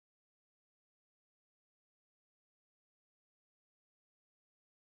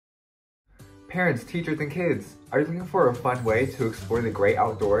Parents, teachers, and kids, are you looking for a fun way to explore the great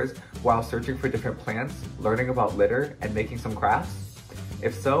outdoors while searching for different plants, learning about litter, and making some crafts?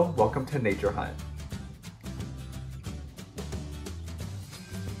 If so, welcome to Nature Hunt.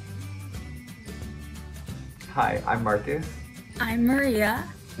 Hi, I'm Marcus. I'm Maria.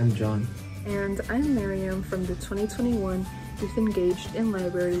 I'm John. And I'm Miriam from the 2021 Youth Engaged in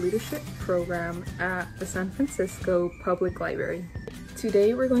Library Leadership Program at the San Francisco Public Library.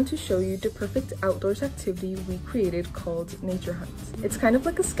 Today we're going to show you the perfect outdoors activity we created called Nature Hunt. It's kind of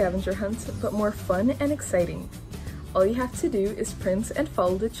like a scavenger hunt, but more fun and exciting. All you have to do is print and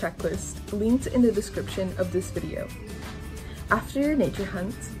follow the checklist linked in the description of this video. After your nature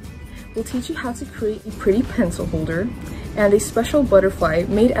hunt, we'll teach you how to create a pretty pencil holder and a special butterfly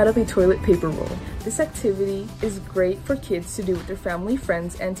made out of a toilet paper roll. This activity is great for kids to do with their family,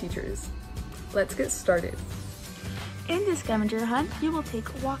 friends, and teachers. Let's get started. In this scavenger hunt, you will take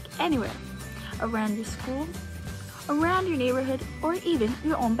a walk anywhere, around your school, around your neighborhood, or even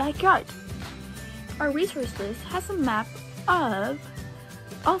your own backyard. Our resource list has a map of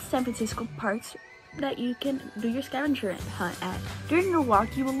all San Francisco parks that you can do your scavenger hunt at. During your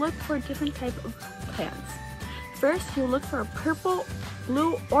walk, you will look for a different type of plants. First, you'll look for a purple,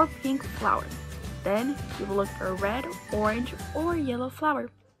 blue, or pink flower. Then, you will look for a red, orange, or yellow flower.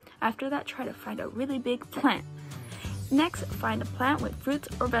 After that, try to find a really big plant. Next, find a plant with fruits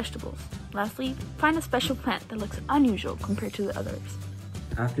or vegetables. Lastly, find a special plant that looks unusual compared to the others.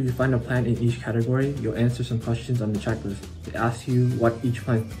 After you find a plant in each category, you'll answer some questions on the checklist. It asks you what each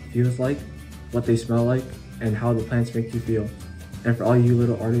plant feels like, what they smell like, and how the plants make you feel. And for all you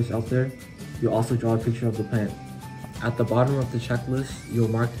little artists out there, you'll also draw a picture of the plant. At the bottom of the checklist, you'll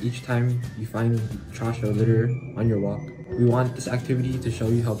mark each time you find trash or litter on your walk. We want this activity to show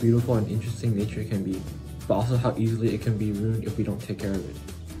you how beautiful and interesting nature can be, but also how easily it can be ruined if we don't take care of it.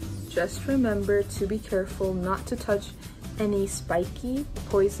 Just remember to be careful not to touch any spiky,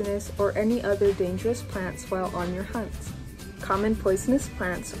 poisonous, or any other dangerous plants while on your hunt. Common poisonous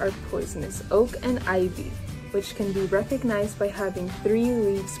plants are poisonous oak and ivy, which can be recognized by having 3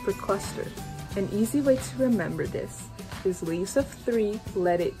 leaves per cluster. An easy way to remember this is leaves of 3,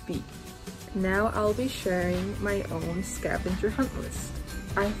 let it be. Now I'll be sharing my own scavenger hunt list.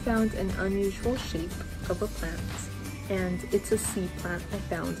 I found an unusual shape of a plant, and it's a sea plant I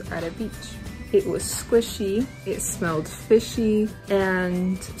found at a beach. It was squishy, it smelled fishy,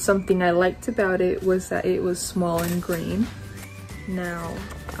 and something I liked about it was that it was small and green. Now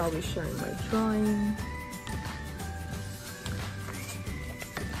I'll be sharing my drawing.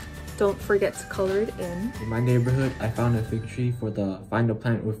 Don't forget to color it in. In my neighborhood, I found a fig tree for the Find a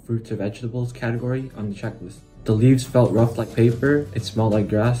Plant with Fruits or Vegetables category on the checklist. The leaves felt rough like paper, it smelled like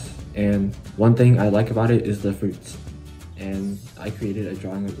grass, and one thing I like about it is the fruits. And I created a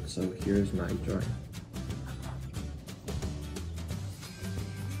drawing of it, so here's my drawing.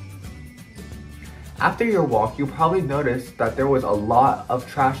 After your walk, you probably noticed that there was a lot of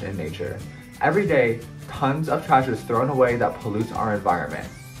trash in nature. Every day, tons of trash is thrown away that pollutes our environment.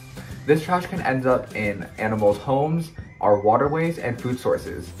 This trash can end up in animals' homes, our waterways, and food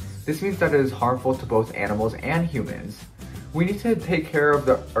sources. This means that it is harmful to both animals and humans. We need to take care of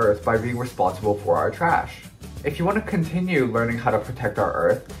the earth by being responsible for our trash. If you want to continue learning how to protect our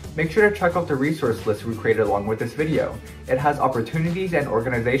earth, make sure to check out the resource list we created along with this video. It has opportunities and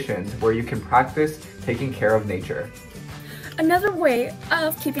organizations where you can practice taking care of nature. Another way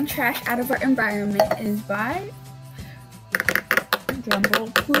of keeping trash out of our environment is by, drum roll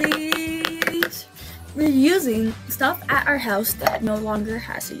please, reusing stuff at our house that no longer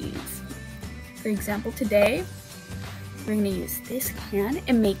has a use. For example, today, we're going to use this can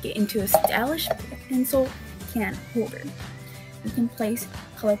and make it into a stylish pencil can holder. You can place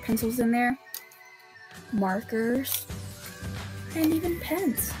colored pencils in there, markers, and even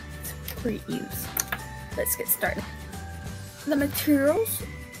pens. It's a great use. Let's get started. The materials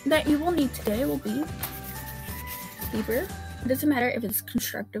that you will need today will be paper. It doesn't matter if it's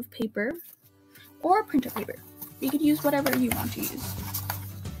constructive paper or printer paper. You could use whatever you want to use.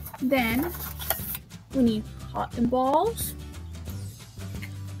 Then we need cotton balls,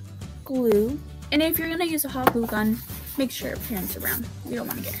 glue, and if you're going to use a hot glue gun, make sure your parents are around. You don't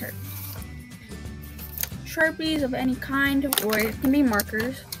want to get hurt. Sharpies of any kind, or it can be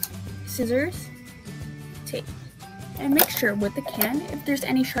markers, scissors, tape. And make sure with the can, if there's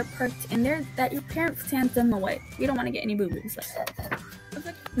any sharp parts in there, that your parent sands them away. You don't want to get any boo-boos like that.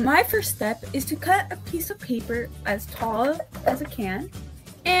 My first step is to cut a piece of paper as tall as a can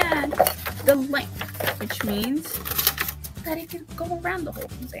and the length, which means that it can go around the whole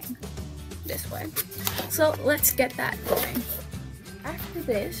thing this way. So let's get that going. After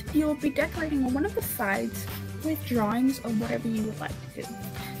this, you will be decorating on one of the sides with drawings of whatever you would like to do.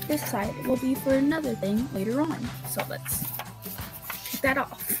 This side will be for another thing later on, so let's take that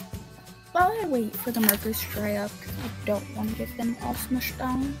off. While I wait for the markers to dry up, because I don't want to get them all smushed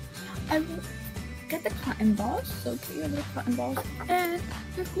down, I will get the cotton balls, so get your little cotton balls, and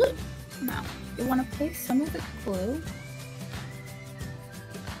your glue. Now, you want to place some of the glue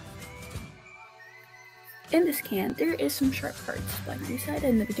in this can. There is some sharp parts, like we said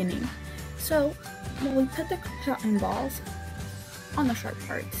in the beginning. So, when we put the cotton balls on the sharp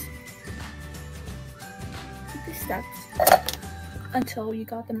parts, take the steps until you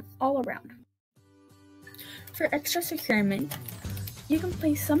got them all around. For extra securement, you can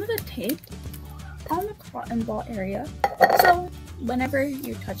place some of the tape on the cotton ball area, so whenever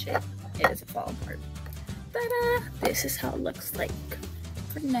you touch it, it doesn't fall apart. Ta-da! This is how it looks like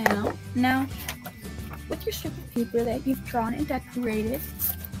for now. Now, with your strip of paper that you've drawn and decorated,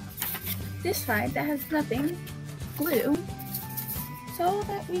 this side that has nothing, glue, so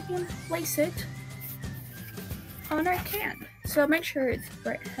that we can place it on our can. So make sure it's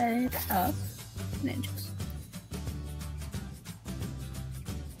right head up, and then just.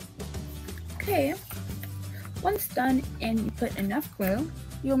 Okay, once done and you put enough glue,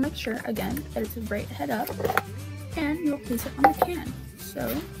 you'll make sure again that it's right head up, and you'll place it on the can.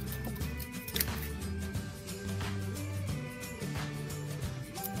 So.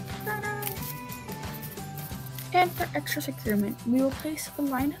 And for extra securement, we will place a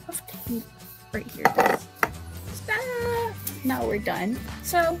line of tape right here. Now we're done.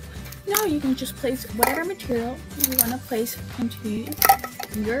 So now you can just place whatever material you want to place into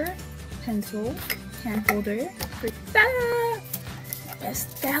your pencil can holder.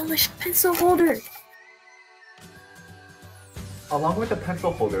 Stylish pencil holder. Along with the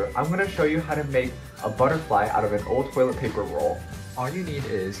pencil holder, I'm going to show you how to make a butterfly out of an old toilet paper roll. All you need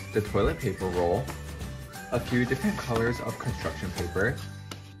is the toilet paper roll, a few different colors of construction paper,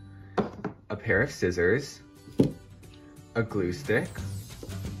 a pair of scissors, a glue stick,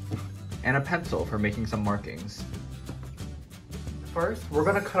 and a pencil for making some markings. First, we're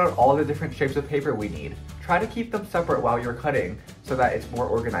going to cut out all the different shapes of paper we need. Try to keep them separate while you're cutting so that it's more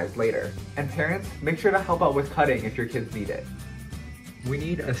organized later. And parents, make sure to help out with cutting if your kids need it. We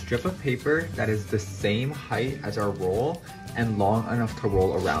need a strip of paper that is the same height as our roll and long enough to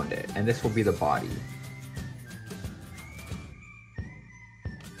roll around it, and this will be the body.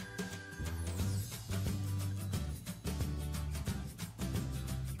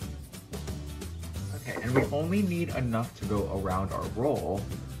 And we only need enough to go around our roll.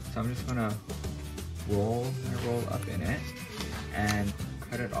 So I'm just gonna roll my roll up in it and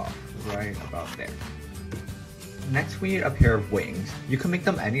cut it off right about there. Next we need a pair of wings. You can make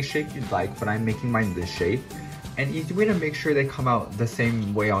them any shape you'd like, but I'm making mine this shape. An easy way to make sure they come out the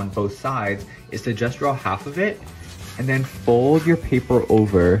same way on both sides is to just draw half of it and then fold your paper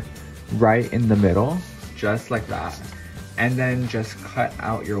over right in the middle, just like that. And then just cut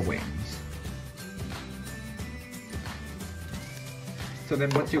out your wings. So then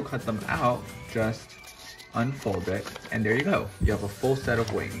once you cut them out, just unfold it, and there you go. You have a full set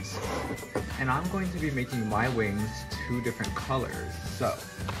of wings. And I'm going to be making my wings 2 different colors. So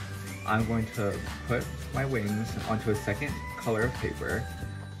I'm going to put my wings onto a second color of paper,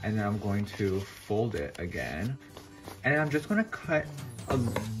 and then I'm going to fold it again. And I'm just gonna cut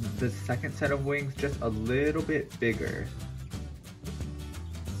the second set of wings just a little bit bigger.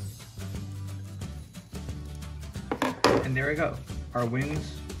 And there we go. Our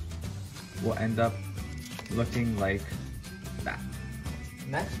wings will end up looking like that.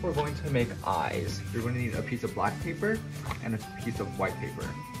 Next, we're going to make eyes. You're going to need a piece of black paper and a piece of white paper.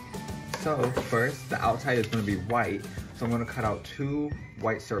 So first, the outside is going to be white. So I'm going to cut out 2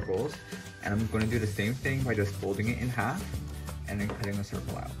 white circles, and I'm going to do the same thing by just folding it in half and then cutting a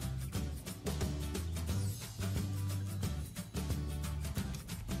circle out.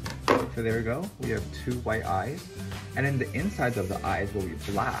 So there we go. We have 2 white eyes. And then the insides of the eyes will be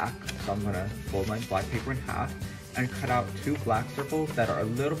black. So I'm gonna fold my black paper in half and cut out 2 black circles that are a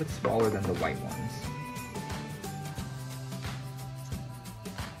little bit smaller than the white ones.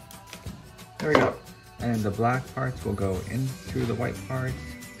 There we go. And then the black parts will go into the white parts,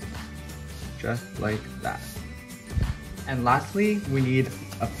 just like that. And lastly, we need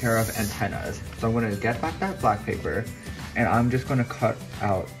a pair of antennas. So I'm gonna get back that black paper, and I'm just gonna cut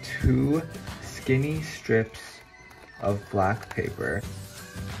out 2 skinny strips of black paper.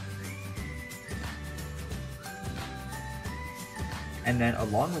 And then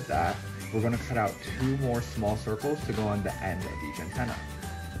along with that, we're gonna cut out 2 more small circles to go on the end of each antenna.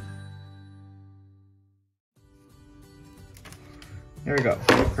 There we go,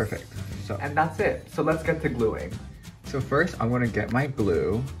 perfect. So, and that's it. So let's get to gluing. So first I'm gonna get my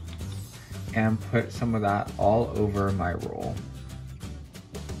glue and put some of that all over my roll.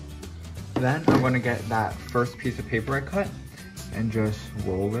 Then I'm gonna get that first piece of paper I cut and just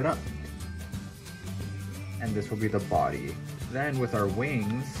roll it up. And this will be the body. Then with our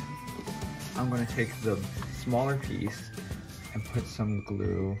wings, I'm gonna take the smaller piece and put some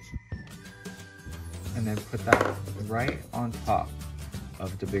glue and then put that right on top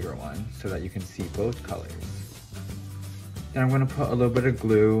of the bigger one so that you can see both colors. Then I'm gonna put a little bit of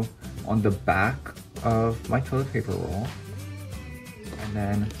glue on the back of my toilet paper roll and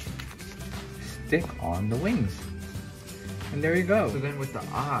then stick on the wings. And there you go. So then with the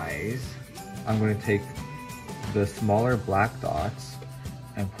eyes, I'm gonna take the smaller black dots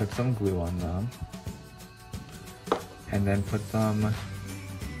and put some glue on them and then put them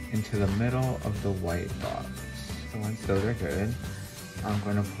into the middle of the white dots. So once those are good, I'm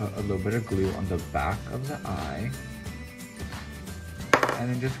gonna put a little bit of glue on the back of the eye and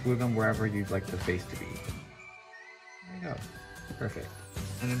then just glue them wherever you'd like the face to be. There you go, perfect.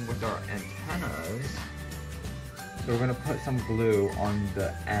 And then with our antennas, so we're gonna put some glue on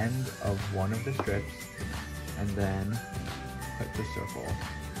the end of one of the strips and then put the circle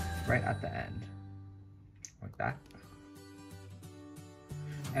right at the end, like that.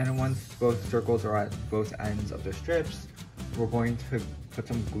 And once both circles are at both ends of the strips, we're going to put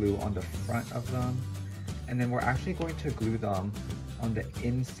some glue on the front of them, and then we're actually going to glue them on the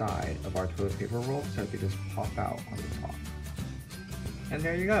inside of our toilet paper roll so they just pop out on the top. And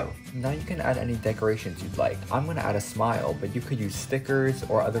there you go. Now you can add any decorations you'd like. I'm gonna add a smile, but you could use stickers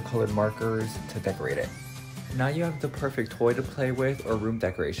or other colored markers to decorate it. Now you have the perfect toy to play with or room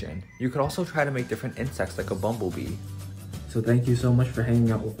decoration. You could also try to make different insects like a bumblebee. So thank you so much for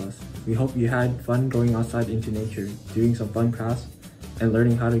hanging out with us. We hope you had fun going outside into nature, doing some fun crafts, and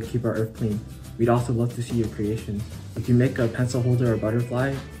learning how to keep our earth clean. We'd also love to see your creations. If you make a pencil holder or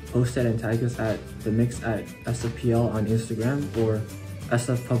butterfly, post it and tag us at The Mix at SFPL on Instagram or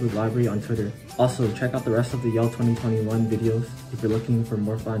SF Public Library on Twitter. Also, check out the rest of the Yale 2021 videos if you're looking for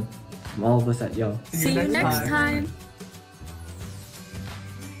more fun. From all of us at Yale. See you next time.